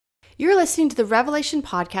You're listening to the Revelation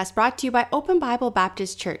Podcast brought to you by Open Bible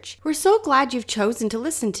Baptist Church. We're so glad you've chosen to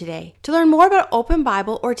listen today. To learn more about Open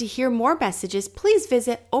Bible or to hear more messages, please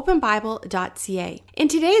visit openbible.ca. In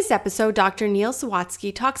today's episode, Dr. Neil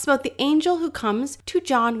Sawatzky talks about the angel who comes to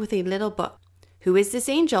John with a little book. Who is this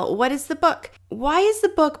angel? What is the book? Why is the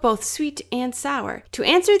book both sweet and sour? To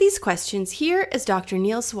answer these questions, here is Dr.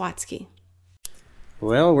 Neil Sawatzky.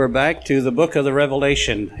 Well, we're back to the book of the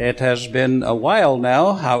Revelation. It has been a while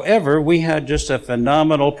now. However, we had just a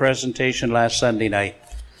phenomenal presentation last Sunday night.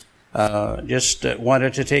 Just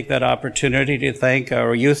wanted to take that opportunity to thank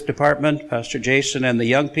our youth department, Pastor Jason, and the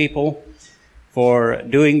young people for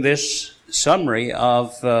doing this summary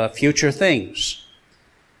of future things.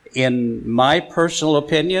 In my personal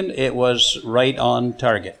opinion, it was right on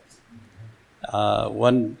target.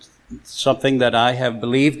 Something that I have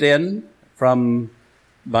believed in from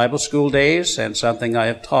Bible school days and something I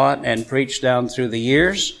have taught and preached down through the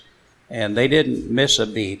years, and they didn't miss a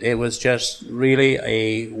beat. It was just really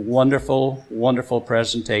a wonderful, wonderful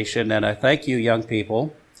presentation, and I thank you, young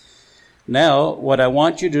people. Now, what I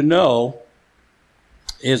want you to know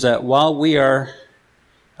is that while we are,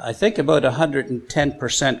 I think, about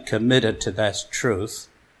 110% committed to that truth,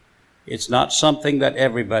 it's not something that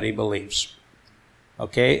everybody believes.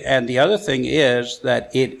 Okay, and the other thing is that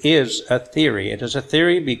it is a theory. It is a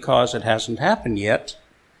theory because it hasn't happened yet,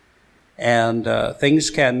 and things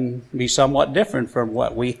can be somewhat different from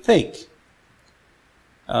what we think.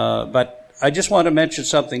 But I just want to mention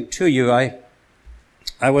something to you. I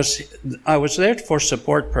was there for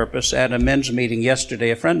support purpose at a men's meeting yesterday.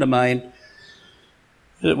 A friend of mine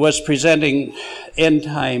was presenting end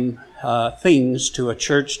time things to a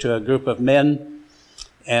church, to a group of men.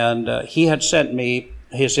 And he had sent me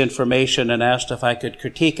his information and asked if I could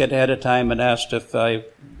critique it ahead of time, and asked if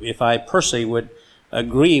I personally would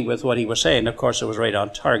agree with what he was saying. Of course, it was right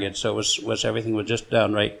on target, so everything was just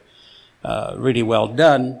downright really well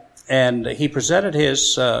done. And he presented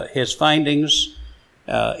his findings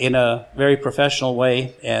in a very professional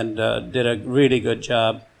way and did a really good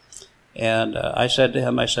job. And I said to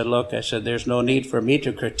him, look, there's no need for me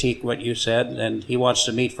to critique what you said, and he wants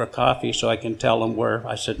to meet for coffee so I can tell him where.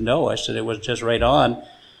 I said, no. I said, it was just right on,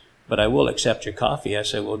 but I will accept your coffee. I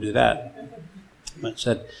said, we'll do that.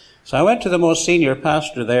 So I went to the most senior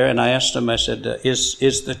pastor there, and I asked him, I said,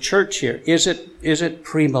 is the church here, is it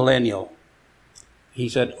premillennial? He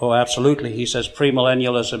said, oh, absolutely. He says,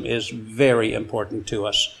 premillennialism is very important to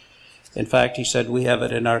us. In fact, he said, we have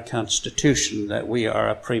it in our constitution that we are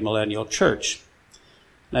a premillennial church.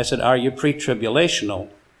 And I said, are you pre-tribulational?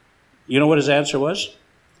 You know what his answer was?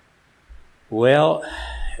 Well,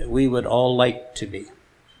 we would all like to be.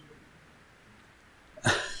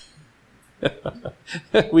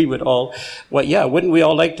 Wouldn't we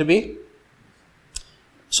all like to be?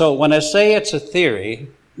 So when I say it's a theory,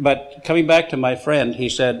 but coming back to my friend, he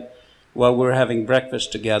said, while we were having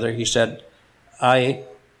breakfast together, he said, I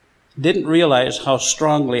didn't realize how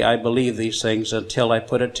strongly I believe these things until I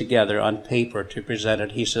put it together on paper to present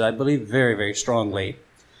it. He said, I believe very, very strongly.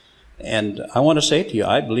 And I want to say to you,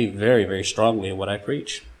 I believe very, very strongly in what I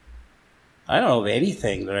preach. I don't know of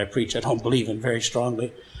anything that I preach I don't believe in very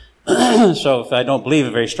strongly. So if I don't believe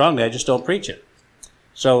it very strongly, I just don't preach it.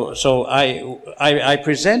 So I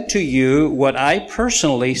present to you what I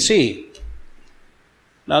personally see.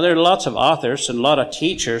 Now, there are lots of authors and a lot of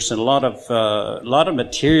teachers and a lot of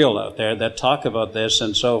material out there that talk about this,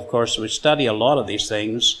 and so, of course, we study a lot of these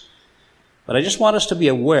things. But I just want us to be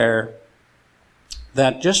aware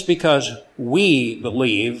that just because we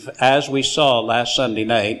believe, as we saw last Sunday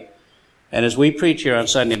night, and as we preach here on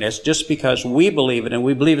Sunday nights, just because we believe it and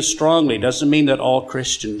we believe it strongly doesn't mean that all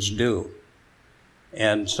Christians do.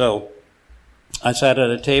 And so, I sat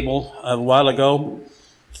at a table a while ago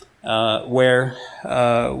where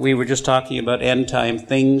we were just talking about end time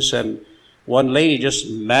things, and one lady just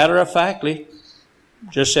matter-of-factly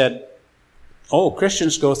just said, oh,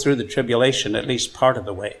 Christians go through the tribulation at least part of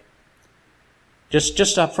the way.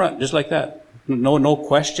 Just up front, just like that. No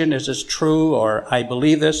question, is this true, or I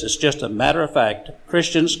believe this. It's just a matter of fact.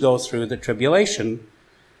 Christians go through the tribulation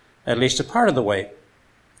at least a part of the way.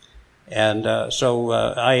 And so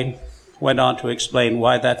I went on to explain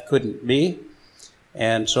why that couldn't be.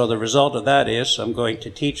 And so the result of that is I'm going to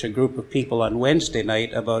teach a group of people on Wednesday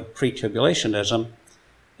night about pre-tribulationism,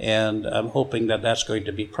 and I'm hoping that that's going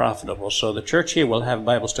to be profitable. So the church here will have a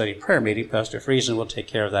Bible study prayer meeting. Pastor Friesen will take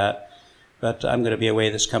care of that, but I'm going to be away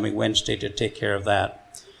this coming Wednesday to take care of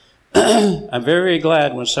that. I'm very, very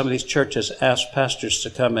glad when some of these churches ask pastors to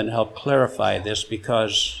come and help clarify this,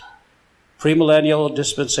 because premillennial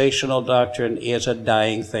dispensational doctrine is a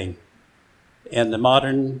dying thing. and the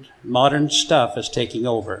modern stuff is taking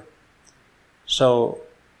over. So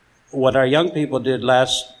what our young people did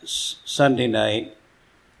last Sunday night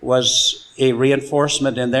was a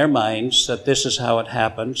reinforcement in their minds that this is how it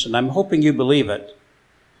happens, and I'm hoping you believe it.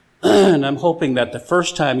 And I'm hoping that the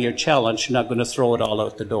first time you're challenged, you're not going to throw it all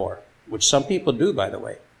out the door, which some people do, by the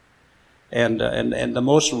way. And the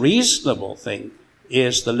most reasonable thing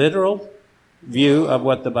is the literal view of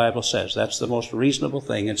what the Bible says. That's the most reasonable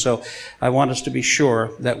thing. And so I want us to be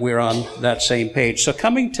sure that we're on that same page. So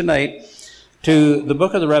coming tonight to the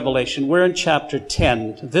book of the Revelation, we're in chapter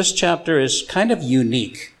 10. This chapter is kind of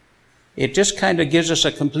unique. It just kind of gives us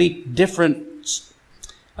a complete different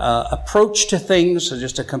approach to things,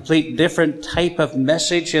 just a complete different type of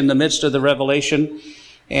message in the midst of the Revelation.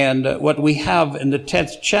 And what we have in the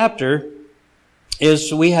 10th chapter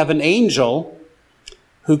is we have an angel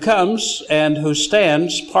who comes and who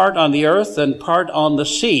stands part on the earth and part on the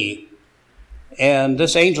sea. And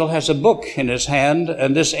this angel has a book in his hand,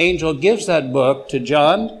 and this angel gives that book to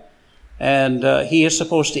John, and he is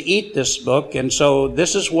supposed to eat this book. And so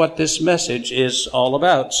this is what this message is all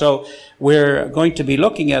about. So we're going to be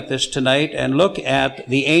looking at this tonight and look at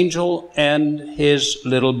the angel and his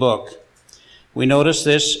little book. We notice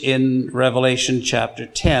this in Revelation chapter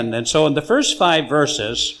 10. And so in the first 5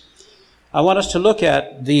 verses, I want us to look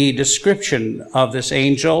at the description of this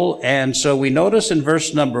angel. And so we notice in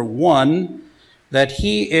verse number 1 that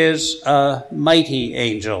he is a mighty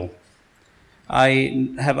angel. I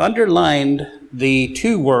have underlined the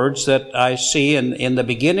 2 words that I see in the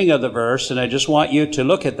beginning of the verse, and I just want you to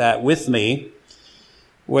look at that with me,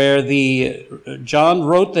 where John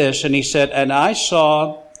wrote this, and he said, "And I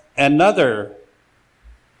saw another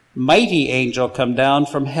mighty angel come down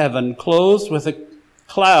from heaven, clothed with a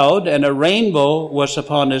cloud, and a rainbow was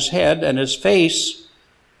upon his head, and his face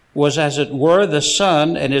was as it were the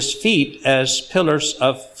sun, and his feet as pillars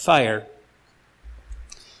of fire."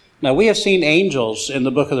 Now, we have seen angels in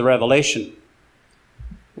the book of the Revelation.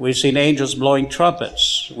 We've seen angels blowing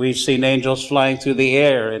trumpets. We've seen angels flying through the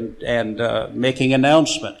air and making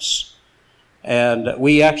announcements. And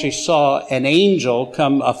we actually saw an angel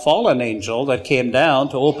come, a fallen angel that came down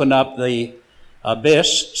to open up the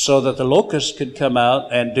abyss so that the locusts could come out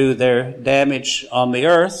and do their damage on the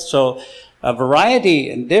earth. So a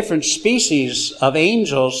variety and different species of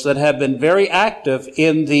angels that have been very active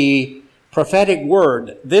in the prophetic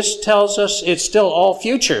word. This tells us it's still all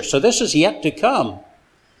future. So this is yet to come.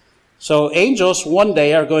 So angels one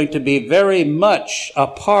day are going to be very much a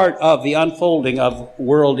part of the unfolding of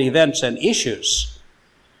world events and issues.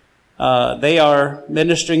 They are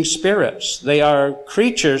ministering spirits. They are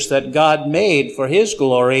creatures that God made for his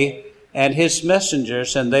glory and his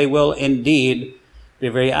messengers, and they will indeed be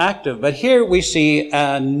very active. But here we see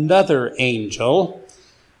another angel.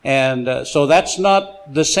 And so that's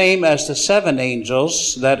not the same as the 7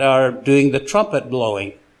 angels that are doing the trumpet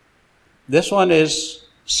blowing. This one is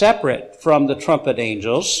separate from the trumpet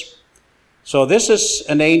angels. So this is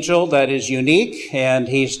an angel that is unique, and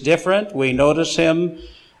he's different. We notice him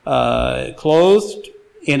clothed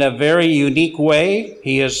in a very unique way.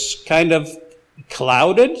 He is kind of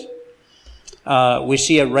clouded. We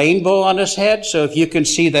see a rainbow on his head. So if you can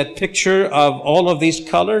see that picture of all of these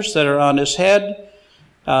colors that are on his head,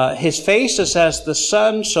 his face is as the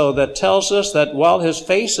sun, so that tells us that while his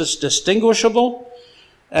face is distinguishable,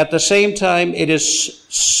 at the same time it is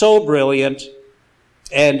so brilliant,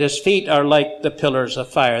 and his feet are like the pillars of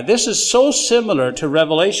fire. This is so similar to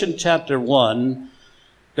Revelation chapter 1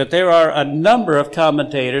 that there are a number of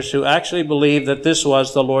commentators who actually believe that this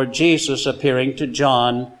was the Lord Jesus appearing to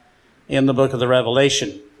John in the book of the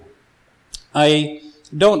Revelation. I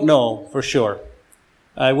don't know for sure.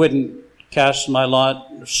 I wouldn't cast my lot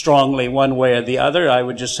strongly one way or the other. I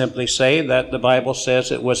would just simply say that the Bible says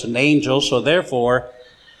it was an angel, so therefore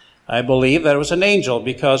I believe that it was an angel,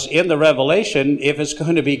 because in the Revelation, if it's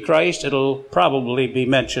going to be Christ, it'll probably be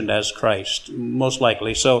mentioned as Christ, most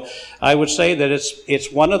likely. So I would say that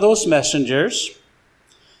it's one of those messengers.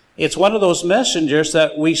 It's one of those messengers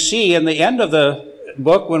that we see in the end of the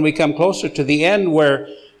book, when we come closer to the end, where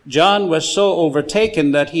John was so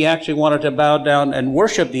overtaken that he actually wanted to bow down and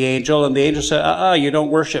worship the angel, and the angel said, you don't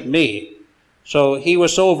worship me. So he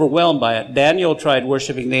was so overwhelmed by it. Daniel tried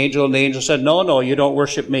worshiping the angel, and the angel said, no, you don't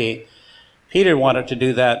worship me. Peter wanted to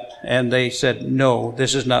do that, and they said, no,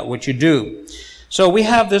 this is not what you do. So we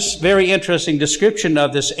have this very interesting description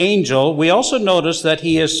of this angel. We also notice that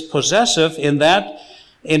he is possessive, in that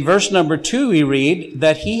in verse number 2 we read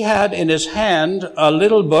that he had in his hand a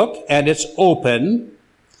little book, and it's open.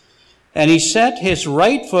 And he set his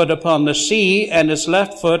right foot upon the sea and his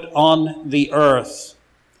left foot on the earth.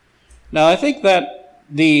 Now, I think that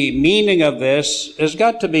the meaning of this has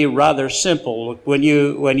got to be rather simple when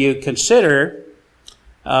you consider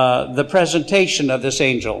the presentation of this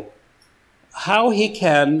angel. How he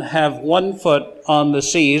can have 1 foot on the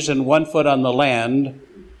seas and 1 foot on the land,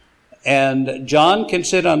 and John can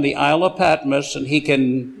sit on the Isle of Patmos and he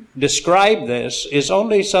can describe this, is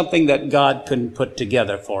only something that God can put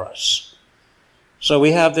together for us. So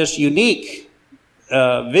we have this unique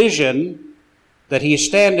vision that he's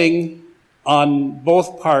standing on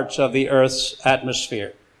both parts of the earth's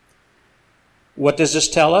atmosphere. What does this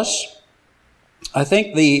tell us? I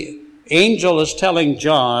think the angel is telling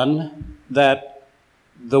John that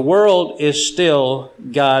the world is still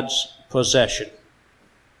God's possession.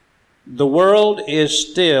 The world is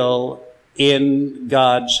still in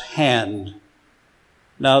God's hand.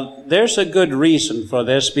 Now, there's a good reason for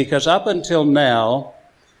this, because up until now,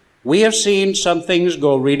 we have seen some things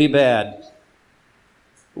go really bad.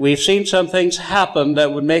 We've seen some things happen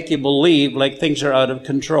that would make you believe like things are out of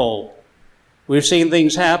control. We've seen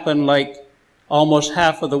things happen like almost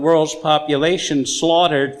half of the world's population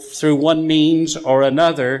slaughtered through one means or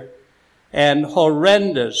another, and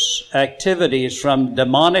horrendous activities from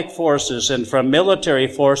demonic forces and from military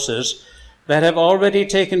forces that have already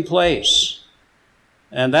taken place.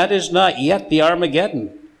 And that is not yet the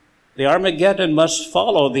Armageddon. The Armageddon must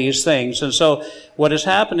follow these things. And so what is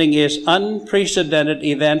happening is unprecedented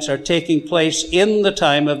events are taking place in the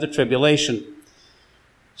time of the tribulation.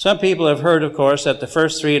 Some people have heard, of course, that the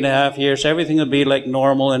first 3.5 years, everything will be like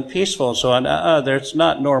normal and peaceful and so on. It's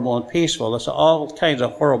not normal and peaceful. It's all kinds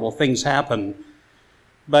of horrible things happen.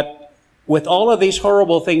 But with all of these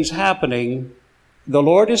horrible things happening, the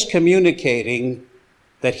Lord is communicating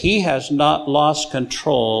that he has not lost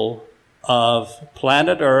control of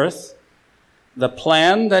planet Earth. The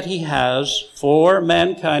plan that he has for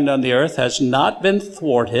mankind on the earth has not been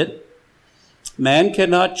thwarted. Man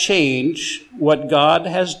cannot change what God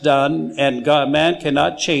has done, and man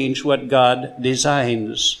cannot change what God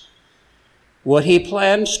designs. What he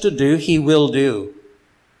plans to do, he will do.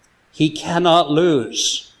 He cannot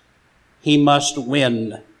lose. He must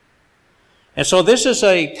win. And so this is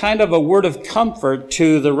a kind of a word of comfort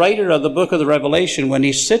to the writer of the book of the Revelation when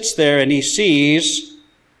he sits there and he sees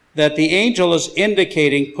that the angel is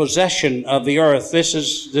indicating possession of the earth.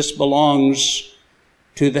 This belongs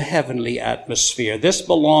to the heavenly atmosphere. This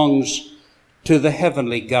belongs to the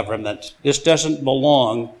heavenly government. This doesn't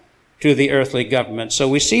belong to the earthly government. So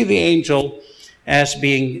we see the angel as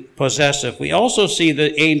being possessive. We also see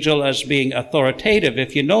the angel as being authoritative.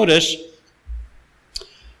 If you notice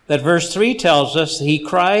that verse 3 tells us he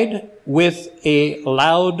cried with a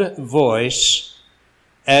loud voice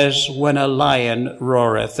as when a lion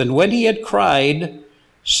roareth. And when he had cried,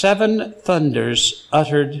 7 thunders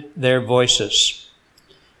uttered their voices.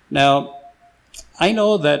 Now, I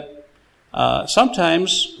know that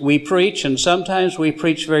sometimes we preach, and sometimes we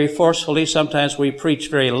preach very forcefully, sometimes we preach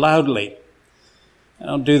very loudly. I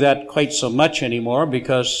don't do that quite so much anymore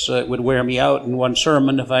because it would wear me out in one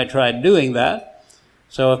sermon if I tried doing that.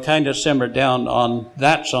 So I've kind of simmered down on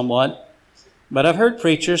that somewhat. But I've heard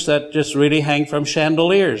preachers that just really hang from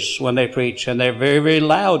chandeliers when they preach, and they're very, very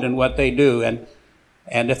loud in what they do.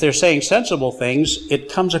 And if they're saying sensible things,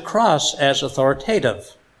 it comes across as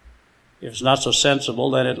authoritative. If it's not so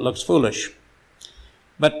sensible, then it looks foolish.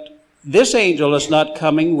 But this angel is not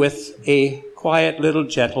coming with a quiet little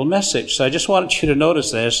gentle message. So I just wanted you to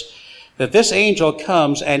notice this, that this angel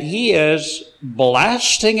comes and he is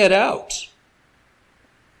blasting it out.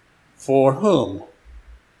 For whom?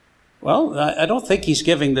 Well, I don't think he's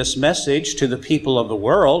giving this message to the people of the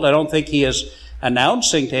world. I don't think he is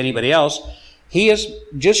announcing to anybody else. He is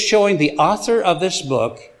just showing the author of this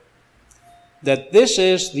book that this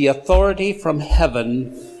is the authority from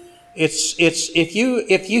heaven. It's if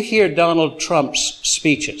you hear Donald Trump's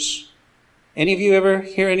speeches. Any of you ever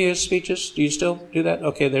hear any of his speeches? Do you still do that?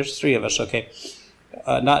 Okay, there's 3 of us. Okay,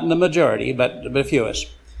 not in the majority, but a few of us.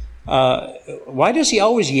 Why does he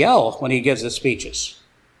always yell when he gives the speeches?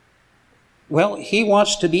 Well, he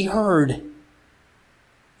wants to be heard.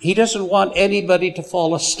 He doesn't want anybody to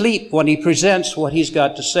fall asleep when he presents what he's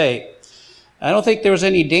got to say. I don't think there was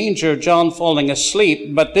any danger of John falling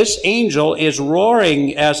asleep, but this angel is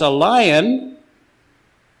roaring as a lion.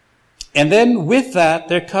 And then with that,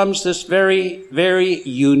 there comes this very, very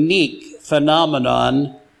unique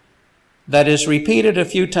phenomenon that is repeated a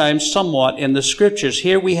few times somewhat in the scriptures.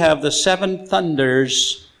 Here we have the 7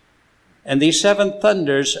 thunders, and these 7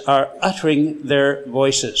 thunders are uttering their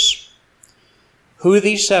voices. Who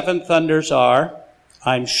these 7 thunders are,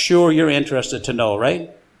 I'm sure you're interested to know,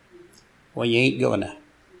 right? Well, you ain't going to,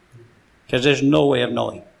 because there's no way of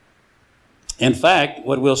knowing. In fact,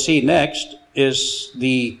 what we'll see next is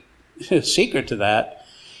the secret to that.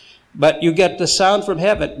 But you get the sound from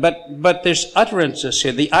heaven. But there's utterances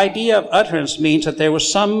here. The idea of utterance means that there was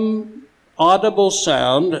some audible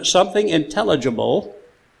sound, something intelligible,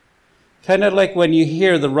 kind of like when you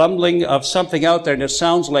hear the rumbling of something out there and it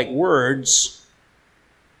sounds like words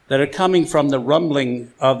that are coming from the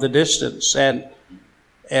rumbling of the distance. And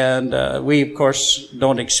we, of course,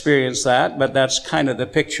 don't experience that, but that's kind of the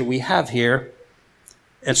picture we have here.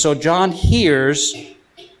 And so John hears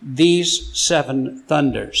these 7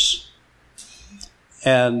 thunders.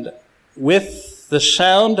 And with the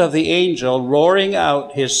sound of the angel roaring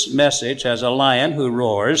out his message as a lion who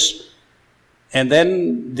roars, and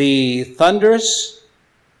then the thunderous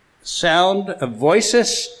sound of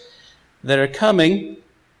voices that are coming,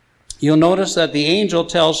 you'll notice that the angel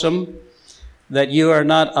tells him that you are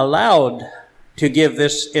not allowed to give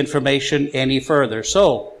this information any further.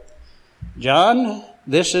 So, John,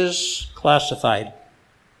 this is classified.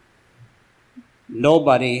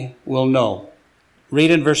 Nobody will know.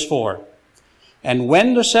 Read in verse 4. And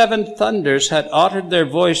when the 7 thunders had uttered their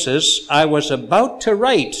voices, I was about to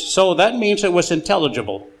write. So that means it was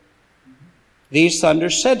intelligible. These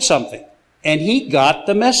thunders said something, and he got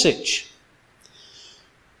the message.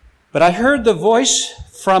 But I heard the voice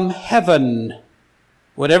from heaven.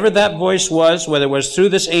 Whatever that voice was, whether it was through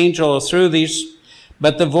this angel or through these,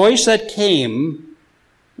 but the voice that came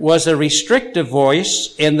was a restrictive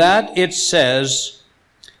voice in that it says,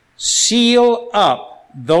 seal up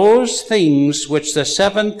those things which the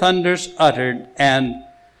 7 thunders uttered and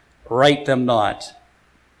write them not.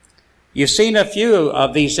 You've seen a few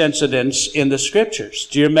of these incidents in the scriptures.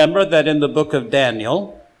 Do you remember that in the book of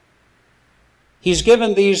Daniel, he's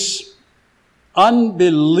given these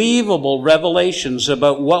unbelievable revelations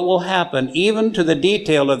about what will happen, even to the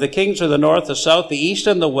detail of the kings of the north, the south, the east,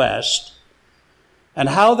 and the west, and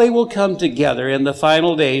how they will come together in the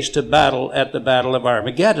final days to battle at the Battle of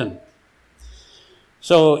Armageddon.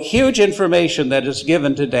 So, huge information that is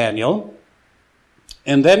given to Daniel.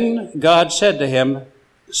 And then God said to him,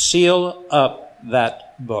 seal up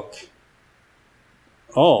that book.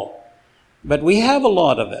 Oh, but we have a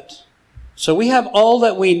lot of it. So we have all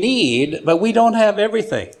that we need, but we don't have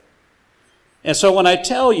everything. And so when I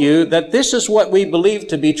tell you that this is what we believe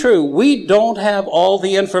to be true, we don't have all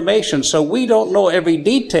the information, so we don't know every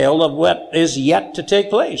detail of what is yet to take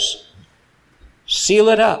place. Seal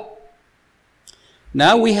it up.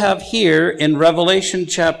 Now we have here in Revelation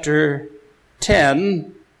chapter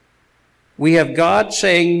 10, we have God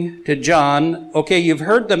saying to John, okay, you've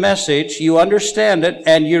heard the message, you understand it,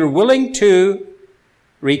 and you're willing to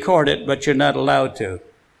record it, but you're not allowed to.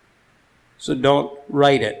 So don't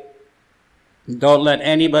write it. Don't let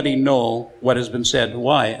anybody know what has been said.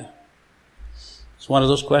 Why? It's one of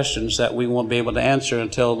those questions that we won't be able to answer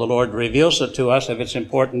until the Lord reveals it to us. If it's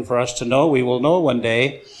important for us to know, we will know one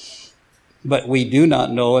day. But we do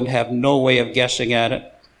not know and have no way of guessing at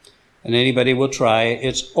it. And anybody will try.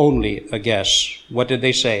 It's only a guess. What did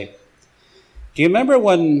they say? Do you remember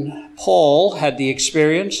when Paul had the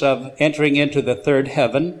experience of entering into the third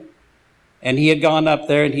heaven? And he had gone up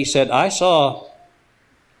there and he said, I saw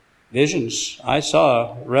visions. I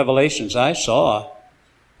saw revelations. I saw.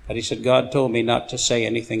 But he said, God told me not to say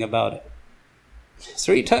anything about it.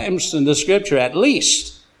 3 times in the scripture, at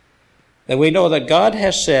least, that we know that God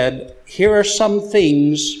has said, here are some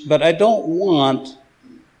things, but I don't want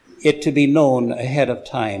it to be known ahead of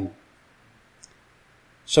time.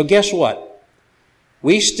 So guess what?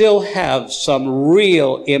 We still have some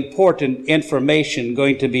real important information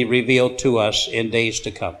going to be revealed to us in days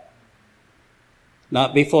to come.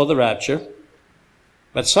 Not before the rapture,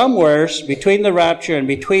 but somewhere between the rapture and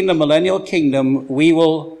between the millennial kingdom, we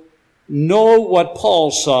will know what Paul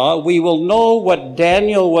saw. We will know what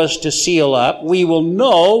Daniel was to seal up. We will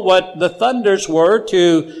know what the thunders were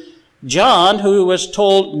to John, who was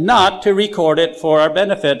told not to record it for our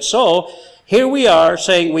benefit. So here we are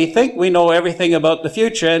saying we think we know everything about the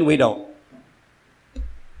future, and we don't.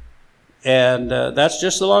 And that's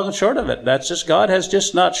just the long and short of it. That's just, God has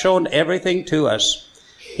just not shown everything to us.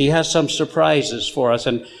 He has some surprises for us.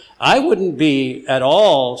 And I wouldn't be at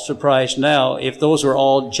all surprised now if those were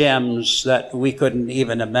all gems that we couldn't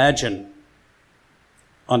even imagine.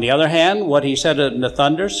 On the other hand, what he said in the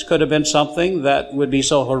thunders could have been something that would be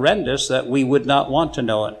so horrendous that we would not want to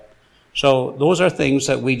know it. So those are things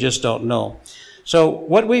that we just don't know. So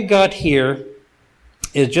what we've got here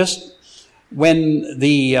is just when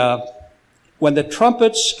the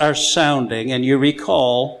trumpets are sounding, and you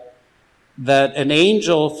recall that an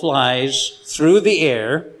angel flies through the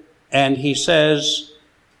air, and he says,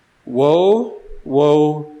 woe,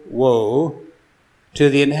 woe, woe to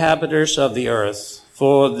the inhabitants of the earth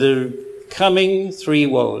for the coming three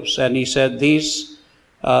woes. And he said, these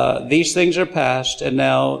things are past, and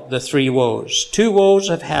now the three woes. Two woes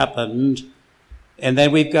have happened, and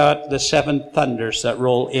then we've got the seven thunders that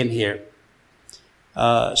roll in here.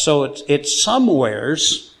 So it's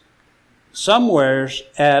somewheres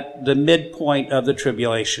at the midpoint of the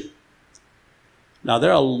tribulation. Now,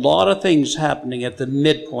 there are a lot of things happening at the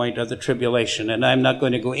midpoint of the tribulation, and I'm not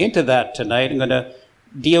going to go into that tonight. I'm going to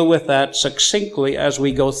deal with that succinctly as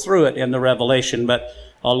we go through it in the Revelation, but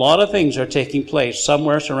a lot of things are taking place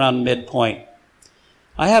somewhere around midpoint.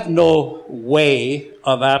 I have no way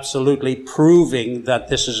of absolutely proving that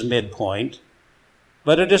this is midpoint,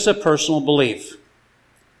 but it is a personal belief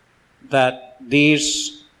that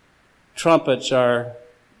these trumpets are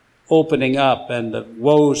opening up and the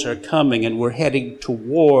woes are coming and we're heading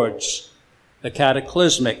towards the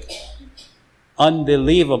cataclysmic,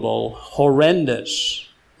 unbelievable, horrendous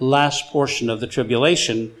last portion of the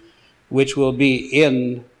tribulation, which will be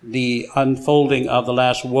in the unfolding of the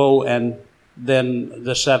last woe and then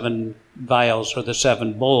the seven vials or the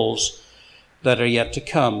seven bowls that are yet to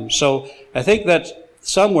come. So I think that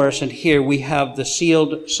somewhere in here we have the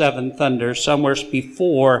sealed seven thunders, somewhere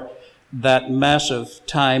before that massive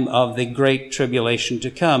time of the great tribulation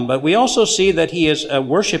to come. But we also see that he is a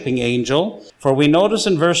worshiping angel, for we notice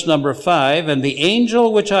in verse number 5, "And the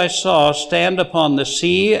angel which I saw stand upon the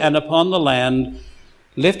sea and upon the land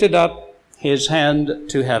lifted up his hand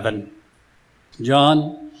to heaven."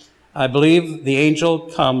 John, I believe the angel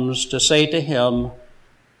comes to say to him,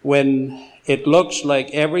 when it looks like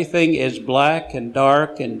everything is black and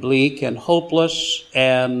dark and bleak and hopeless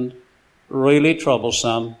and really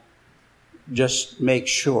troublesome, just make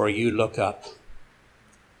sure you look up.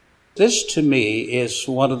 This, to me, is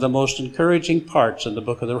one of the most encouraging parts in the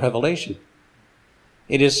book of the Revelation.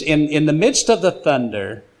 It is in the midst of the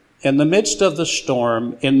thunder, in the midst of the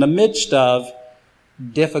storm, in the midst of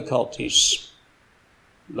difficulties.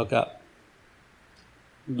 Look up.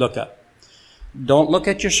 Look up. Don't look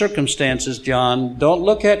at your circumstances, John. Don't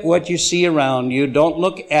look at what you see around you. Don't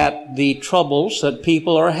look at the troubles that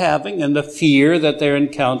people are having and the fear that they're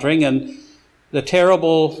encountering and the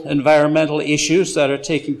terrible environmental issues that are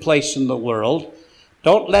taking place in the world.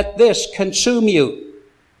 Don't let this consume you.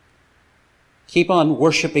 Keep on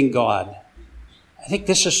worshiping God. I think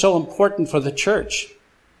this is so important for the church.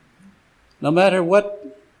 No matter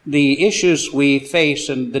what the issues we face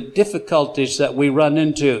and the difficulties that we run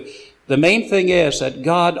into, the main thing is that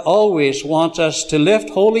God always wants us to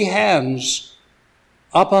lift holy hands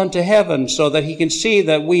up unto heaven so that he can see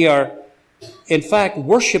that we are, in fact,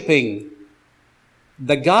 worshiping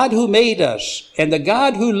the God who made us and the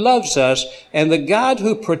God who loves us and the God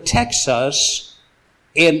who protects us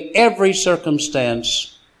in every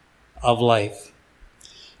circumstance of life.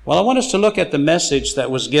 Well, I want us to look at the message that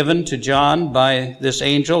was given to John by this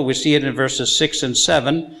angel. We see it in verses 6 and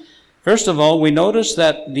 7. First of all, we notice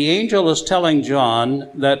that the angel is telling John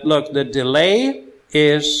that, look, the delay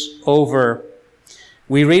is over.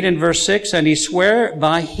 We read in verse 6, "And he sware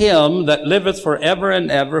by him that liveth forever and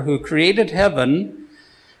ever, who created heaven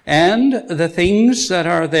and the things that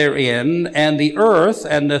are therein, and the earth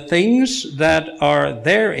and the things that are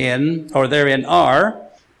therein, or therein are,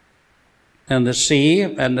 and the sea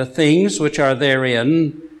and the things which are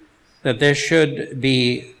therein, that there should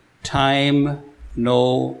be time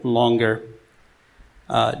no longer."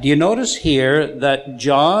 Do you notice here that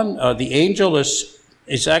John, the angel,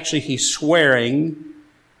 is actually, he's swearing,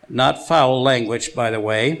 not foul language, by the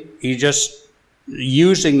way. He's just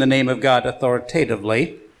using the name of God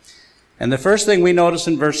authoritatively. And the first thing we notice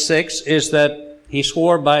in verse 6 is that he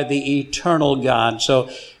swore by the eternal God. So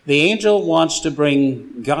the angel wants to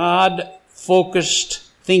bring God-focused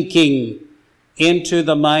thinking into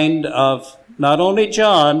the mind of not only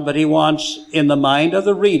John, but he wants, in the mind of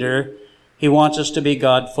the reader, he wants us to be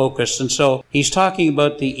God-focused. And so he's talking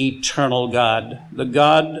about the eternal God, the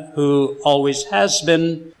God who always has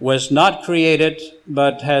been, was not created,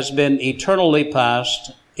 but has been eternally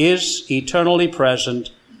past, is eternally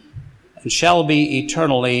present, and shall be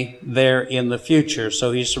eternally there in the future.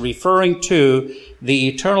 So he's referring to the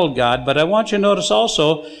eternal God. But I want you to notice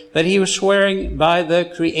also that he was swearing by the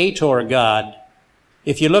Creator God.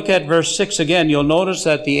 If you look at verse 6 again, you'll notice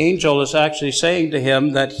that the angel is actually saying to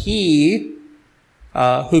him that he,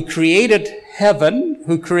 who created heaven,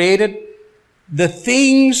 who created the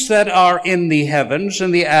things that are in the heavens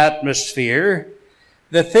and the atmosphere,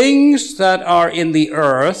 the things that are in the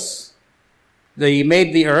earth, he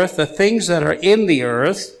made the earth, the things that are in the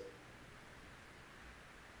earth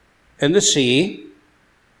and the sea.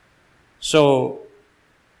 So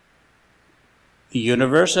the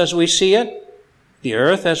universe as we see it, the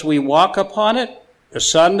earth as we walk upon it, the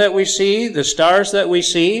sun that we see, the stars that we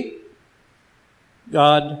see,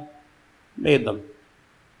 God made them.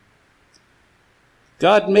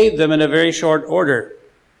 God made them in a very short order.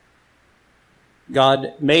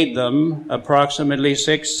 God made them approximately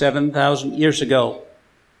 7,000 years ago.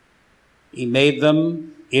 He made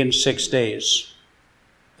them in 6 days.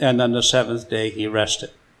 And on the seventh day he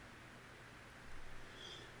rested.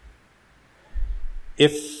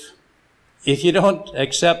 If you don't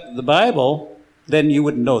accept the Bible, then you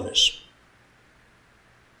wouldn't know this.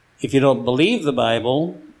 If you don't believe the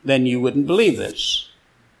Bible, then you wouldn't believe this.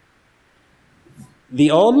 The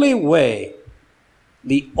only way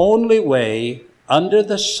under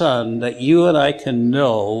the sun that you and I can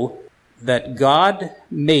know that God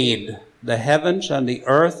made the heavens and the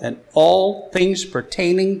earth and all things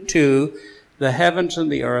pertaining to the heavens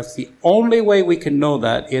and the earth, the only way we can know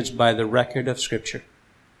that is by the record of Scripture.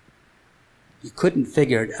 You couldn't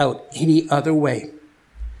figure it out any other way.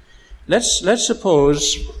 Let's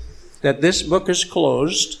suppose that this book is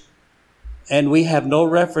closed and we have no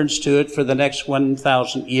reference to it for the next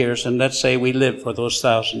 1,000 years, and let's say we live for those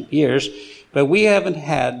 1,000 years, but we haven't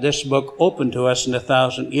had this book open to us in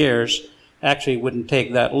 1,000 years. Actually, it wouldn't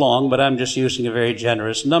take that long, but I'm just using a very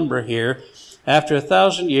generous number here. After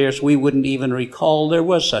 1,000 years, we wouldn't even recall there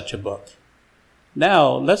was such a book.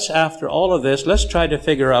 Now, after all of this, let's try to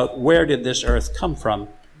figure out, where did this earth come from?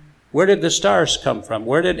 Where did the stars come from?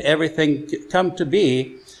 Where did everything come to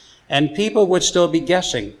be? And people would still be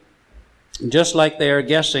guessing, just like they are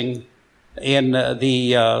guessing in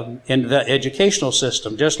the educational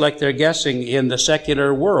system, just like they're guessing in the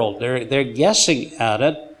secular world. They're guessing at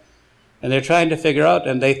it, and they're trying to figure out,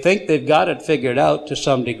 and they think they've got it figured out to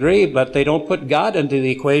some degree, but they don't put God into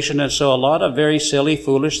the equation, and so a lot of very silly,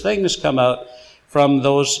 foolish things come out from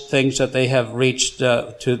those things that they have reached,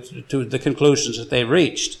 to the conclusions that they've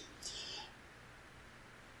reached.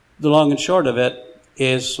 The long and short of it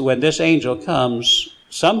is, when this angel comes,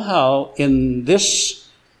 somehow in this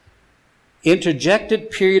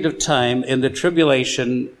interjected period of time in the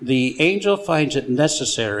tribulation, the angel finds it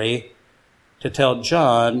necessary to tell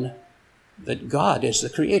John that God is the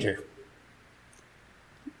creator.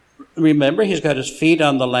 Remember, he's got his feet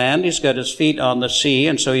on the land, he's got his feet on the sea,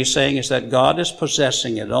 and so he's saying is that God is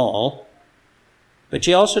possessing it all. But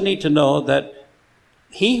you also need to know that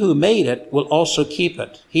he who made it will also keep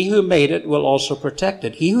it. He who made it will also protect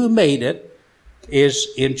it. He who made it is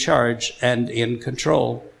in charge and in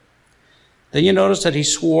control. Then you notice that he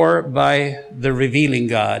swore by the revealing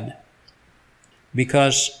God,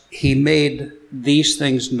 because he made these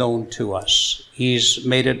things known to us. He's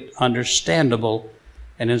made it understandable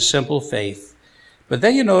and in simple faith. But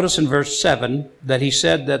then you notice in verse 7 that he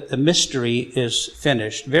said that the mystery is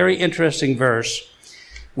finished. Very interesting verse.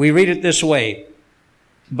 We read it this way: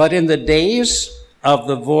 "But in the days of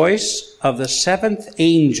the voice of the seventh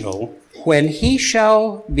angel, when he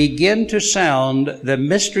shall begin to sound, the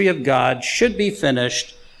mystery of God should be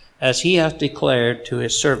finished, as he hath declared to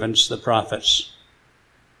his servants the prophets."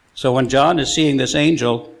 So when John is seeing this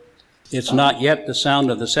angel, it's not yet the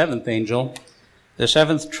sound of the seventh angel. The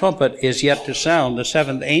seventh trumpet is yet to sound. The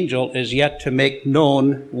seventh angel is yet to make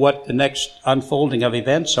known what the next unfolding of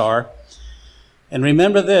events are. And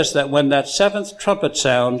remember this, that when that seventh trumpet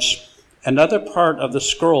sounds, another part of the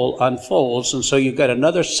scroll unfolds, and so you've got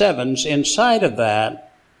another sevens inside of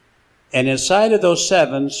that. And inside of those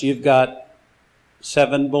sevens, you've got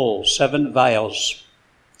 7 bowls, 7 vials.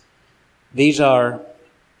 These are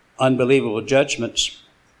unbelievable judgments.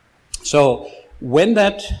 So when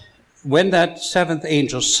that seventh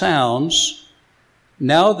angel sounds,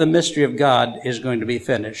 now the mystery of God is going to be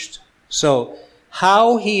finished. So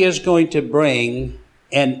how he is going to bring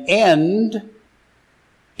an end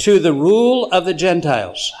to the rule of the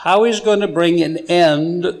Gentiles, how he's going to bring an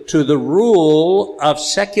end to the rule of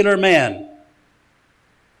secular man.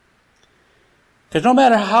 Because no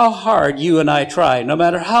matter how hard you and I try, no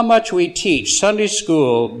matter how much we teach, Sunday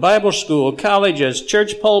school, Bible school, colleges,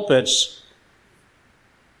 church pulpits,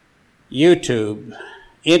 YouTube,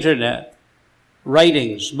 internet,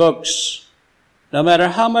 writings, books, no matter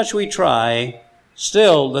how much we try,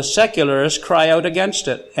 still the secularists cry out against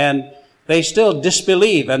it, and they still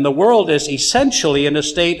disbelieve, and the world is essentially in a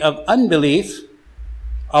state of unbelief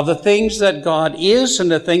of the things that God is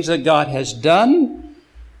and the things that God has done.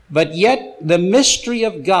 But yet the mystery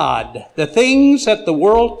of God, the things that the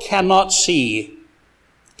world cannot see,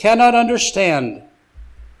 cannot understand,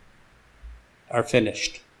 are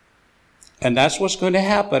finished. And that's what's going to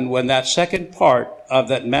happen when that second part of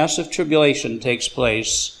that massive tribulation takes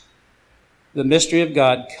place. the mystery of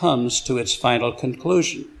God comes to its final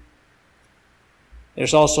conclusion.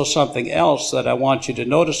 There's also something else that I want you to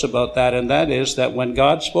notice about that, and that is that when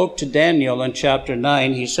God spoke to Daniel in chapter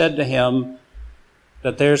 9, he said to him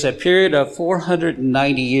that there's a period of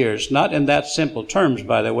 490 years, not in that simple terms,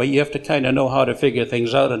 by the way. You have to kind of know how to figure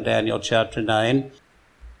things out in Daniel chapter 9.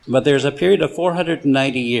 But there's a period of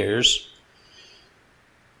 490 years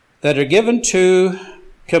that are given to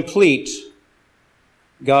complete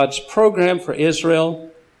God's program for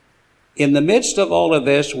Israel. In the midst of all of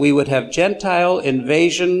this, we would have Gentile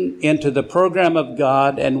invasion into the program of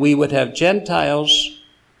God, and we would have Gentiles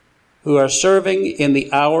who are serving in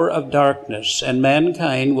the hour of darkness, and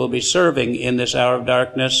mankind will be serving in this hour of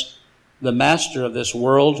darkness the master of this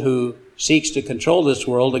world who seeks to control this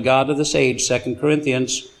world, the God of this age, 2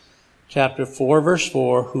 Corinthians chapter 4, verse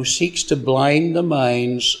 4, who seeks to blind the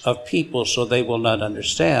minds of people so they will not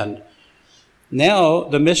understand. Now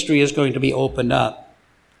the mystery is going to be opened up,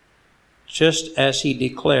 just as he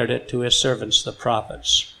declared it to his servants, the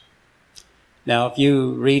prophets. Now, if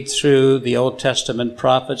you read through the Old Testament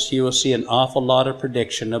prophets, you will see an awful lot of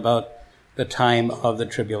prediction about the time of the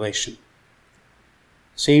tribulation.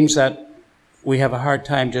 Seems that we have a hard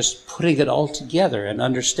time just putting it all together and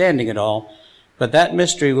understanding it all, but that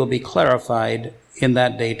mystery will be clarified in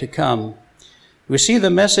that day to come. We see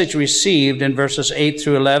the message received in verses 8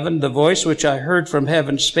 through 11. The voice which I heard from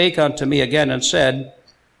heaven spake unto me again and said,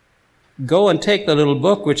 Go and take the little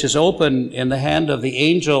book which is open in the hand of the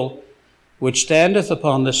angel which standeth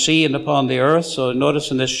upon the sea and upon the earth. So notice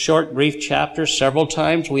in this short, brief chapter, several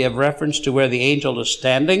times we have reference to where the angel is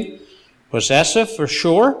standing. Possessive for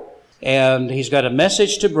sure. And he's got a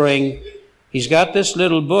message to bring. He's got this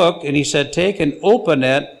little book, and he said, take and open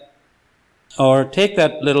it, or take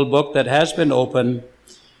that little book that has been opened.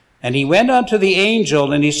 And he went unto the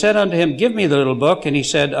angel, and he said unto him, Give me the little book. And he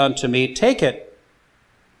said unto me, Take it.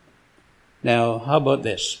 Now, how about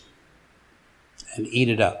this? And eat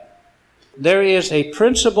it up. There is a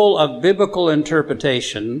principle of biblical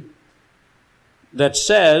interpretation that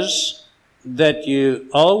says that you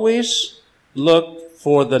always look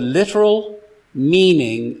for the literal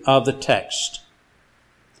meaning of the text.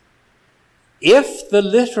 If the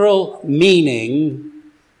literal meaning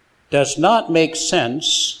does not make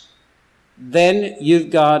sense, then you've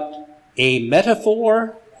got a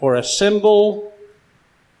metaphor or a symbol,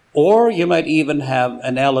 or you might even have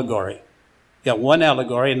an allegory. You got one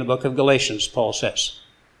allegory in the book of Galatians, Paul says.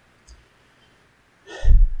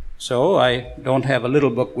 So I don't have a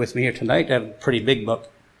little book with me here tonight. I have a pretty big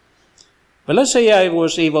book. But let's say I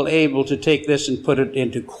was able to take this and put it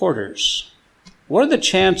into quarters. What are the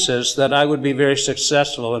chances that I would be very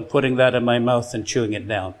successful in putting that in my mouth and chewing it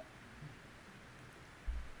down?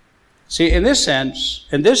 See, in this sense,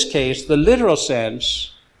 in this case, the literal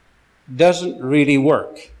sense doesn't really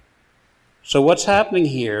work. So what's happening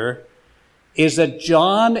here is that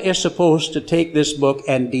John is supposed to take this book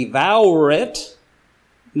and devour it,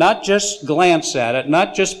 not just glance at it,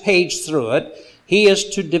 not just page through it. He is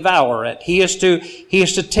to devour it. He is to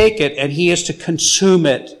take it and he is to consume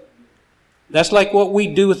it. That's like what we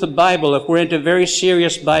do with the Bible. If we're into very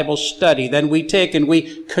serious Bible study, then we take and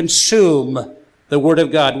we consume the Word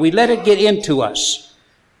of God. We let it get into us.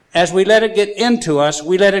 As we let it get into us,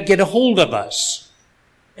 we let it get a hold of us.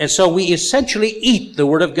 And so we essentially eat the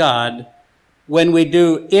Word of God when we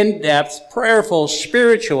do in-depth, prayerful,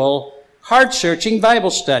 spiritual, heart-searching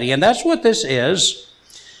Bible study. And that's what this is.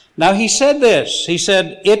 Now he said this. He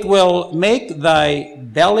said, It will make thy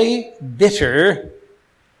belly bitter,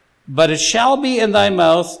 but it shall be in thy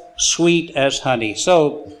mouth sweet as honey.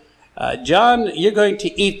 So, John, you're going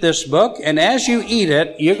to eat this book, and as you eat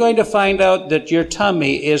it, you're going to find out that your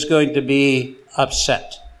tummy is going to be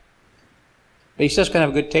upset. But he says it's going to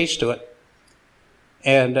have a good taste to it.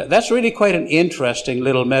 And that's really quite an interesting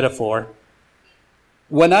little metaphor.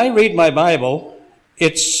 When I read my Bible,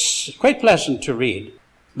 it's quite pleasant to read.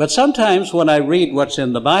 But sometimes when I read what's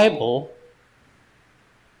in the Bible,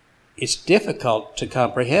 it's difficult to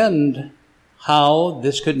comprehend how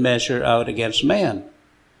this could measure out against man.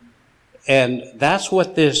 And that's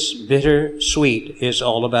what this bittersweet is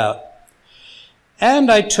all about.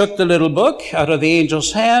 And I took the little book out of the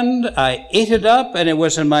angel's hand. I ate it up, and it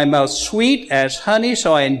was in my mouth sweet as honey,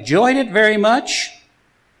 so I enjoyed it very much.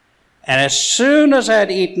 And as soon as I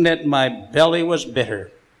had eaten it, my belly was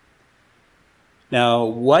bitter. Now,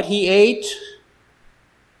 what he ate,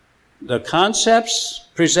 the concepts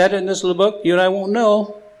presented in this little book, you and I won't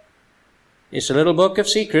know. It's a little book of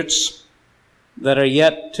secrets that are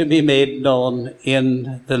yet to be made known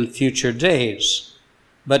in the future days.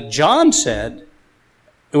 But John said,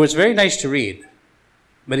 it was very nice to read.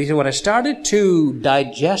 But he said, when I started to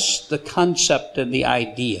digest the concept and the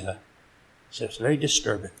idea, he said, it's very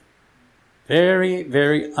disturbing. Very,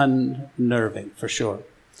 very unnerving, for sure.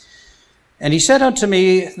 And he said unto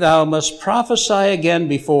me, thou must prophesy again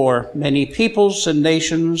before many peoples and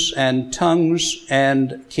nations and tongues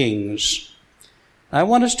and kings. I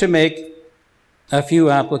want us to make a few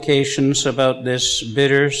applications about this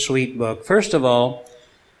bitter-sweet book. First of all,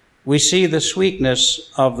 we see the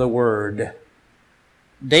sweetness of the word.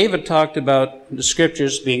 David talked about the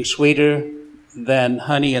scriptures being sweeter than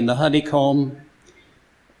honey in the honeycomb,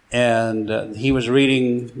 and he was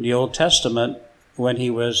reading the Old Testament when he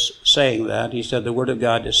was saying that. He said the Word of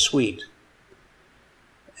God is sweet.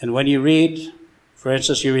 And when you read, for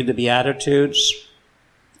instance, you read the Beatitudes,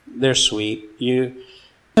 they're sweet. You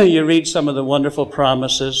read some of the wonderful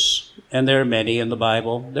promises, and there are many in the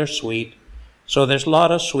Bible, they're sweet. So there's a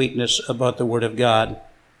lot of sweetness about the Word of God.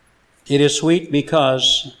 It is sweet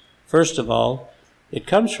because, first of all, it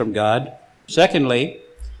comes from God. Secondly,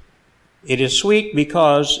 it is sweet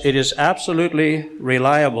because it is absolutely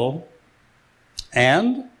reliable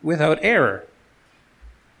and without error.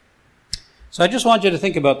 So I just want you to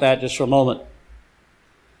think about that just for a moment.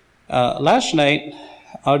 Last night,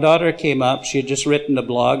 our daughter came up. She had just written a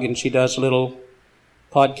blog, and she does a little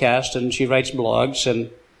podcast, and she writes blogs. And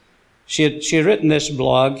she had written this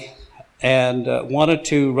blog and wanted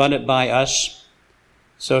to run it by us.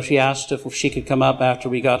 So she asked if she could come up after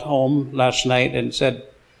we got home last night and said,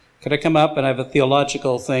 could I come up, and I have a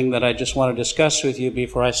theological thing that I just want to discuss with you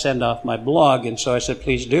before I send off my blog? And so I said,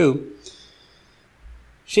 please do.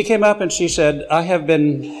 She came up and she said, I have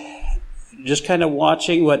been just kind of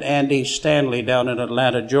watching what Andy Stanley down in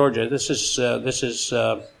Atlanta, Georgia. This is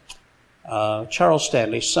Charles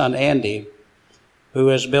Stanley's son, Andy, who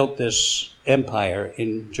has built this empire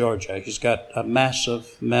in Georgia. He's got a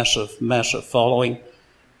massive, massive, massive following,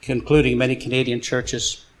 including many Canadian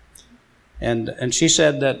churches. And she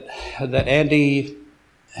said that Andy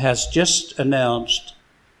has just announced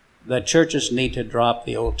that churches need to drop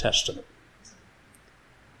the Old Testament.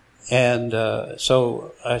 And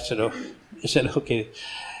so I said, okay,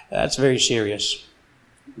 that's very serious,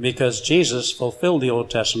 because Jesus fulfilled the Old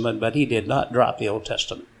Testament, but he did not drop the Old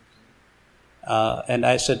Testament. And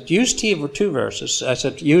I said, use two verses. I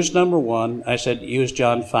said, use number one. I said, use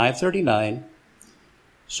John 5:39.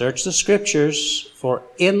 Search the scriptures, for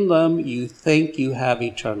in them you think you have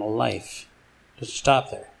eternal life. Just stop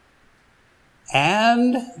there.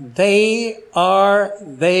 And they are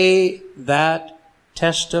they that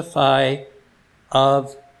testify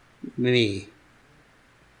of me.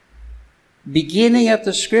 Beginning at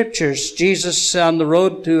the scriptures, Jesus on the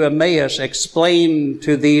road to Emmaus explained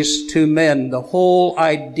to these two men the whole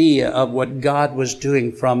idea of what God was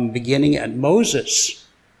doing from beginning at Moses.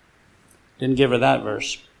 Didn't give her that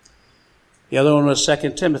verse. The other one was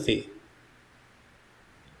 2 Timothy.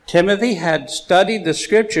 Timothy had studied the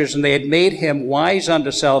scriptures, and they had made him wise unto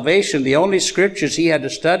salvation. The only scriptures he had to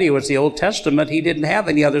study was the Old Testament. He didn't have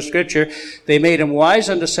any other scripture. They made him wise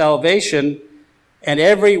unto salvation, and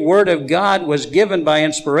every word of God was given by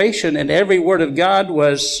inspiration, and every word of God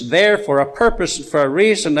was there for a purpose and for a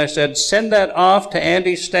reason. I said, send that off to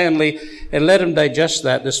Andy Stanley and let him digest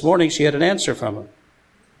that. This morning she had an answer from him.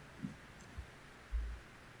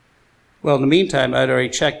 Well, in the meantime, I'd already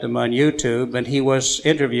checked him on YouTube, and he was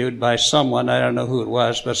interviewed by someone, I don't know who it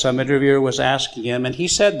was, but some interviewer was asking him, and he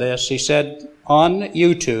said this. He said, on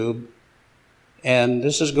YouTube, and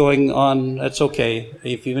this is going on, that's okay.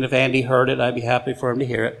 Even if Andy heard it, I'd be happy for him to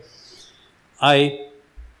hear it. I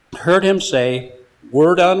heard him say,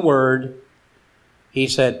 word on word, he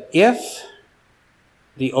said, if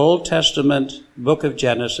the Old Testament book of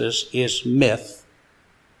Genesis is myth,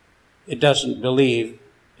 it doesn't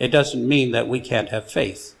mean that we can't have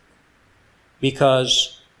faith.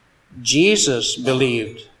 Because Jesus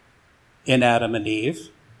believed in Adam and Eve.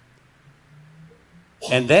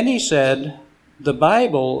 And then he said, the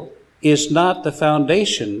Bible is not the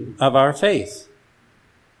foundation of our faith.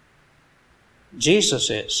 Jesus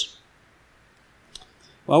is.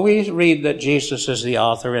 Well, we read that Jesus is the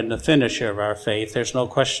author and the finisher of our faith. There's no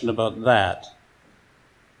question about that.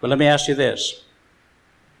 But let me ask you this.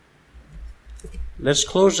 Let's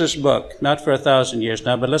close this book, not for 1,000 years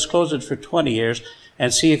now, but let's close it for 20 years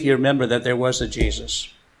and see if you remember that there was a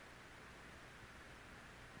Jesus.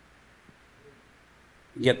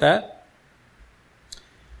 Get that?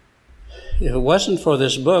 If it wasn't for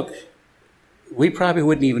this book, we probably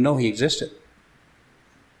wouldn't even know he existed.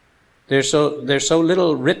 There's so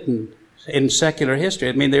little written in secular history.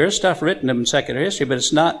 I mean, there is stuff written in secular history, but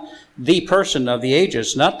it's not the person of the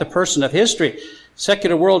ages, not the person of history.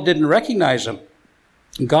 Secular world didn't recognize him.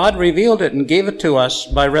 God revealed it and gave it to us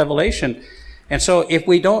by revelation. And so if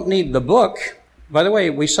we don't need the book, by the way,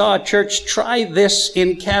 we saw a church try this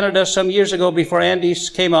in Canada some years ago before Andy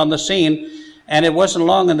came on the scene, and it wasn't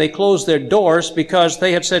long and they closed their doors because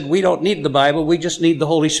they had said, we don't need the Bible, we just need the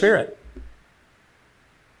Holy Spirit.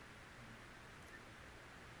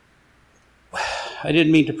 I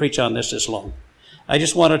didn't mean to preach on this long. I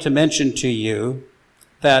just wanted to mention to you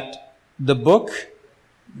that the book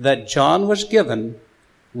that John was given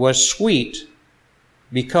was sweet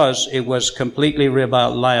because it was completely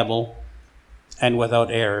reliable and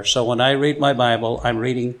without error. So when I read my Bible, I'm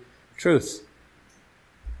reading truth.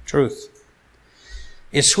 Truth.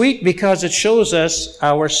 It's sweet because it shows us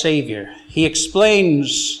our Savior. He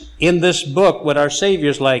explains in this book what our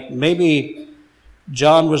Savior's like. Maybe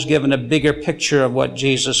John was given a bigger picture of what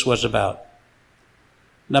Jesus was about.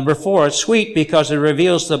 Number 4, it's sweet because it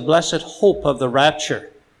reveals the blessed hope of the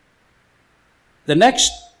rapture. The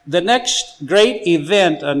next great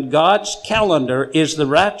event on God's calendar is the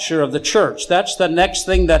rapture of the church. That's the next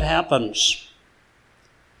thing that happens.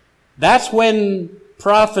 That's when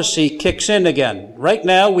prophecy kicks in again. Right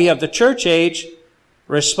now, we have the church age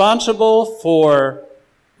responsible for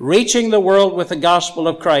reaching the world with the gospel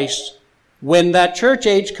of Christ. When that church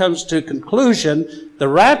age comes to conclusion, the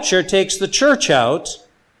rapture takes the church out,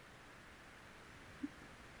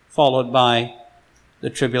 followed by the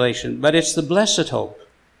tribulation. But it's the blessed hope.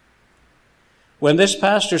 When this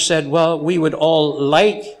pastor said, well, we would all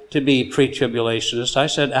like to be pre-tribulationists, I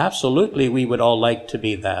said, absolutely, we would all like to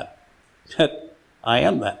be that. I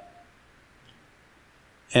am that.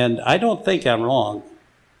 And I don't think I'm wrong.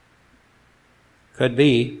 Could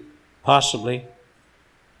be, possibly.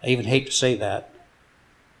 I even hate to say that,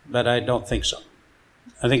 but I don't think so.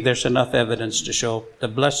 I think there's enough evidence to show the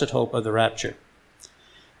blessed hope of the rapture.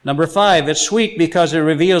 Number 5, it's sweet because it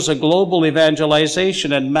reveals a global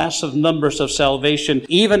evangelization and massive numbers of salvation,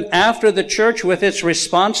 even after the church, with its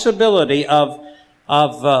responsibility of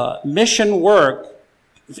mission work,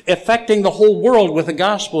 affecting the whole world with the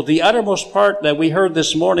gospel. The uttermost part that we heard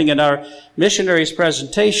this morning in our missionaries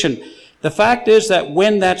presentation. The fact is that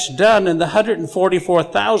when that's done and the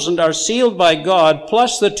 144,000 are sealed by God,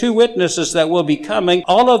 plus the 2 witnesses that will be coming,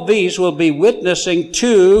 all of these will be witnessing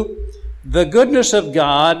to the goodness of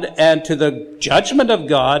God and to the judgment of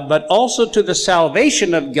God, but also to the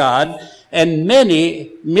salvation of God, and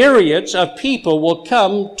many myriads of people will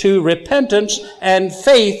come to repentance and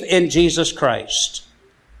faith in Jesus Christ.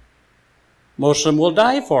 Most of them will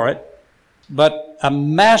die for it, but a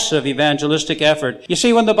massive evangelistic effort. You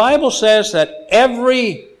see, when the Bible says that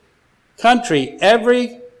every country,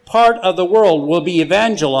 every part of the world will be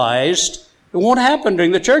evangelized, it won't happen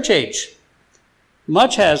during the church age.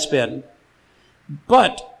 Much has been.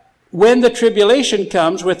 But when the tribulation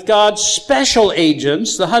comes with God's special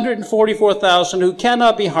agents, the 144,000 who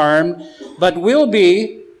cannot be harmed, but will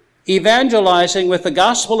be evangelizing with the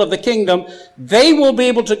gospel of the kingdom, they will be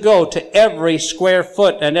able to go to every square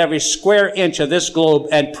foot and every square inch of this globe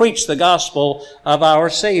and preach the gospel of our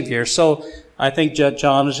Savior. So I think Judge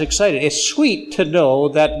John is excited. It's sweet to know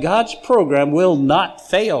that God's program will not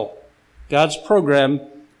fail. God's program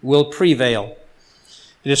will prevail.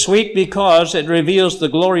 It is sweet because it reveals the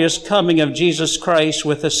glorious coming of Jesus Christ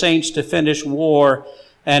with the saints to finish war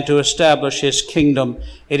and to establish his kingdom.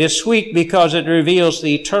 It is sweet because it reveals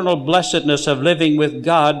the eternal blessedness of living with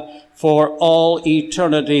God for all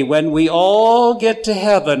eternity. When we all get to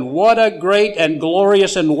heaven, what a great and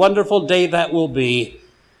glorious and wonderful day that will be.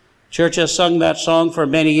 Church has sung that song for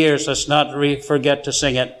many years. Let's not forget to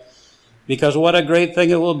sing it, because what a great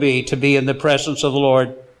thing it will be to be in the presence of the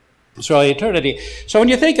Lord throughout eternity. So when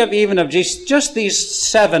you think of even of just these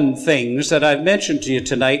 7 things that I've mentioned to you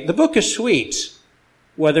tonight, the book is sweet.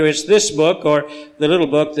 Whether it's this book or the little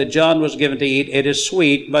book that John was given to eat, it is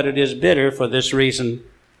sweet, but it is bitter for this reason.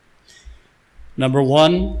 Number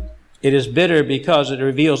 1, it is bitter because it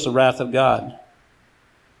reveals the wrath of God.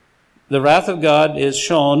 The wrath of God is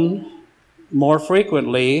shown more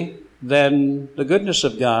frequently than the goodness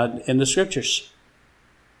of God in the Scriptures.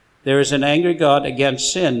 There is an angry God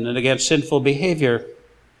against sin and against sinful behavior.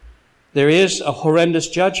 There is a horrendous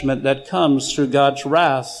judgment that comes through God's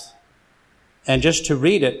wrath. And just to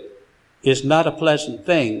read it is not a pleasant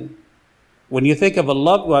thing. When you think of a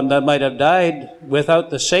loved one that might have died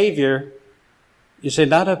without the Savior, you say,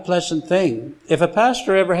 not a pleasant thing. If a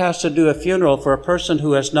pastor ever has to do a funeral for a person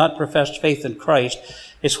who has not professed faith in Christ,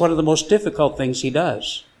 it's one of the most difficult things he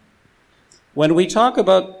does. When we talk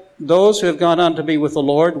about those who have gone on to be with the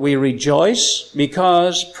Lord, we rejoice,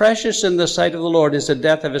 because precious in the sight of the Lord is the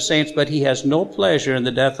death of his saints, but he has no pleasure in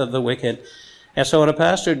the death of the wicked. And so when a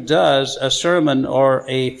pastor does a sermon or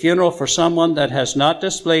a funeral for someone that has not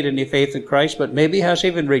displayed any faith in Christ, but maybe has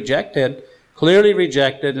even clearly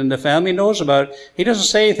rejected, and the family knows about it, he doesn't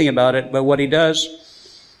say anything about it, but what he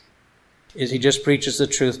does is he just preaches the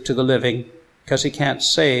truth to the living, because he can't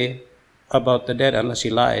say about the dead unless he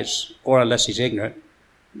lies or unless he's ignorant.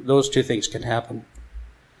 Those two things can happen.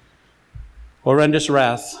 Horrendous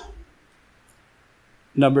wrath.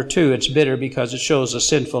 Number 2, it's bitter because it shows the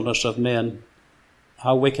sinfulness of men.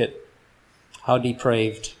 How wicked, how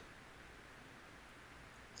depraved.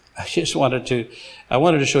 I wanted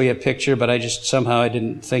to show you a picture, but I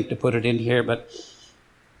didn't think to put it in here. But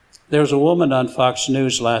there was a woman on Fox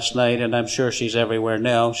News last night, and I'm sure she's everywhere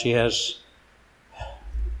now. She has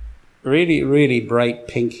really, really bright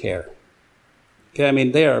pink hair. Okay, I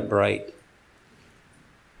mean, they are bright.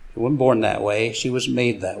 She wasn't born that way. She was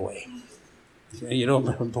made that way. You don't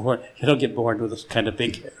get born with this kind of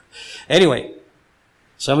pink hair. Anyway,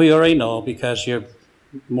 some of you already know because you're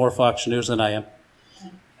more Fox News than I am.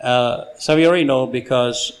 Some of you already know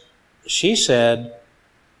because she said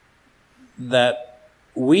that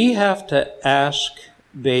we have to ask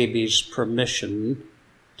babies permission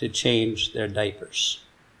to change their diapers.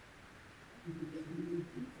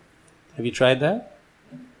 Have you tried that?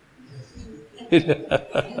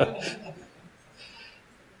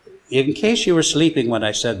 In case you were sleeping when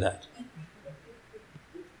I said that,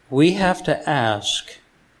 we have to ask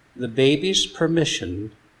the baby's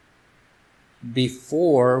permission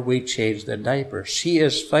before we change their diaper. She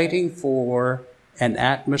is fighting for an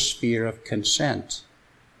atmosphere of consent.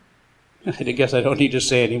 I guess I don't need to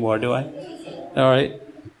say any more, do I? All right.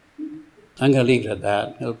 I'm going to leave it at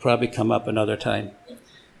that. It'll probably come up another time.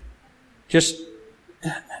 Just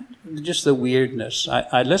the weirdness.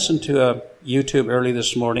 I listened to a YouTube early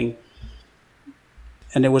this morning,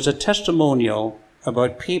 and there was a testimonial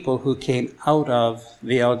about people who came out of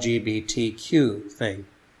the LGBTQ thing.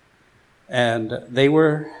 And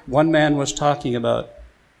one man was talking about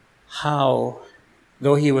how,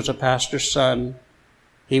 though he was a pastor's son,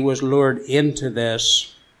 he was lured into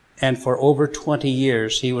this, and for over 20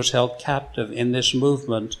 years he was held captive in this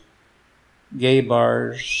movement, gay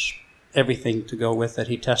bars, everything to go with it.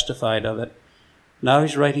 He testified of it. Now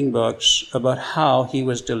he's writing books about how he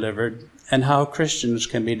was delivered and how Christians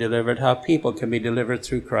can be delivered, how people can be delivered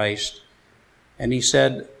through Christ. And he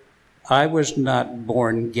said, I was not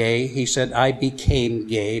born gay. He said, I became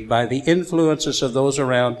gay by the influences of those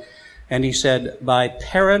around. And he said, by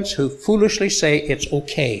parents who foolishly say it's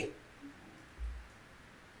okay.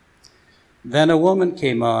 Then a woman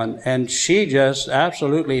came on, and she just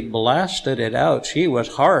absolutely blasted it out. She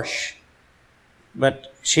was harsh.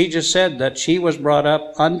 But she just said that she was brought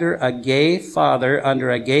up under a gay father, under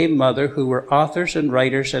a gay mother who were authors and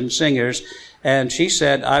writers and singers. And she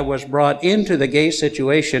said, I was brought into the gay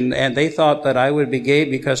situation, and they thought that I would be gay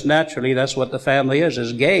because naturally that's what the family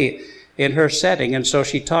is gay in her setting. And so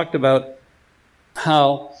she talked about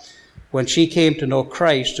how when she came to know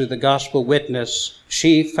Christ through the gospel witness,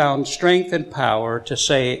 she found strength and power to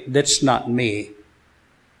say, that's not me.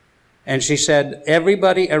 And she said,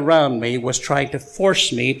 everybody around me was trying to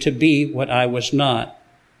force me to be what I was not.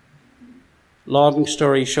 Long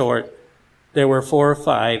story short, there were 4 or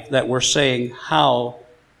 5 that were saying how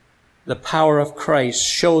the power of Christ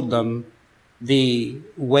showed them the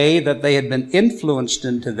way that they had been influenced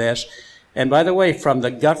into this. And by the way, from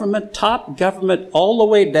the government, top government, all the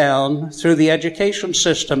way down through the education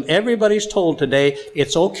system, everybody's told today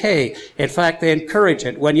it's okay. In fact, they encourage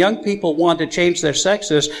it. When young people want to change their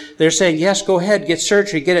sexes, they're saying, yes, go ahead, get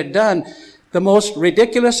surgery, get it done. The most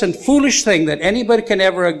ridiculous and foolish thing that anybody can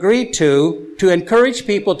ever agree to encourage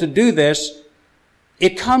people to do this,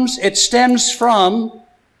 it stems from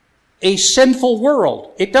a sinful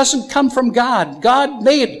world. It doesn't come from God. God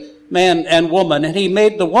made man and woman, and he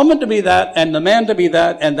made the woman to be that and the man to be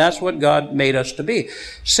that, and that's what God made us to be.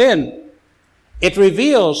 Sin, it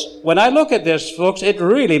reveals, when I look at this, folks, it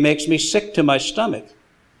really makes me sick to my stomach.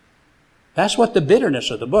 That's what the bitterness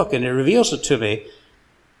of the book, and it reveals it to me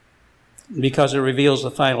because it reveals the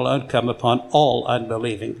final outcome upon all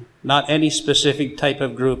unbelieving, not any specific type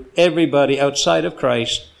of group, everybody outside of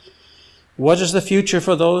Christ. What is the future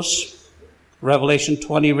for those? Revelation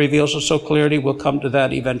 20 reveals it so clearly. We'll come to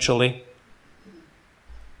that eventually.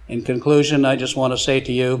 In conclusion, I just want to say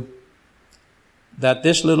to you that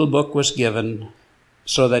this little book was given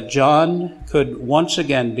so that John could once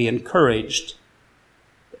again be encouraged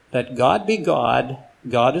that God be God,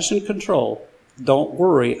 God is in control. Don't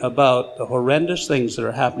worry about the horrendous things that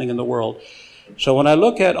are happening in the world. So when I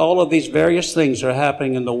look at all of these various things that are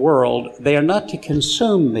happening in the world, they are not to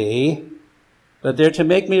consume me. But they're to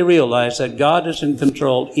make me realize that God is in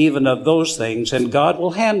control even of those things, and God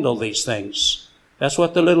will handle these things. That's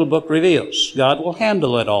what the little book reveals. God will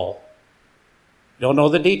handle it all. Don't know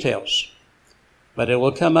the details, but it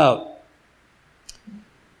will come out.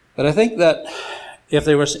 But I think that if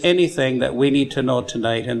there was anything that we need to know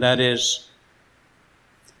tonight, and that is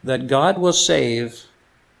that God will save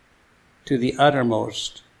to the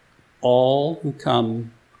uttermost all who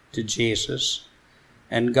come to Jesus,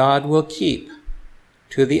 and God will keep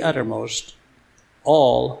to the uttermost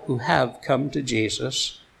all who have come to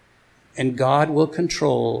Jesus, and God will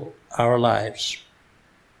control our lives.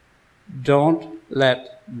 Don't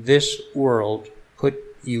let this world put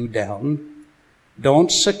you down.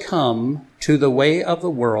 Don't succumb to the way of the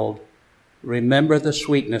world. Remember the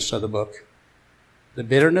sweetness of the book. The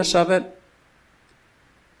bitterness of it,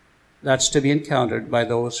 that's to be encountered by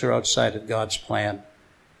those who are outside of God's plan.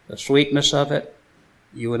 The sweetness of it,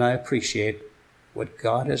 you and I appreciate what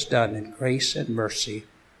God has done in grace and mercy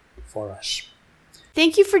for us.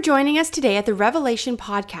 Thank you for joining us today at the Revelation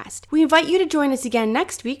Podcast. We invite you to join us again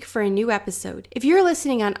next week for a new episode. If you're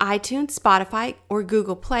listening on iTunes, Spotify, or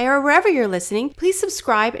Google Play, or wherever you're listening, please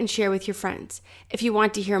subscribe and share with your friends. If you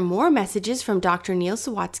want to hear more messages from Dr. Neil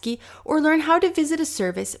Sawatzky or learn how to visit a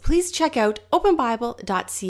service, please check out openbible.ca.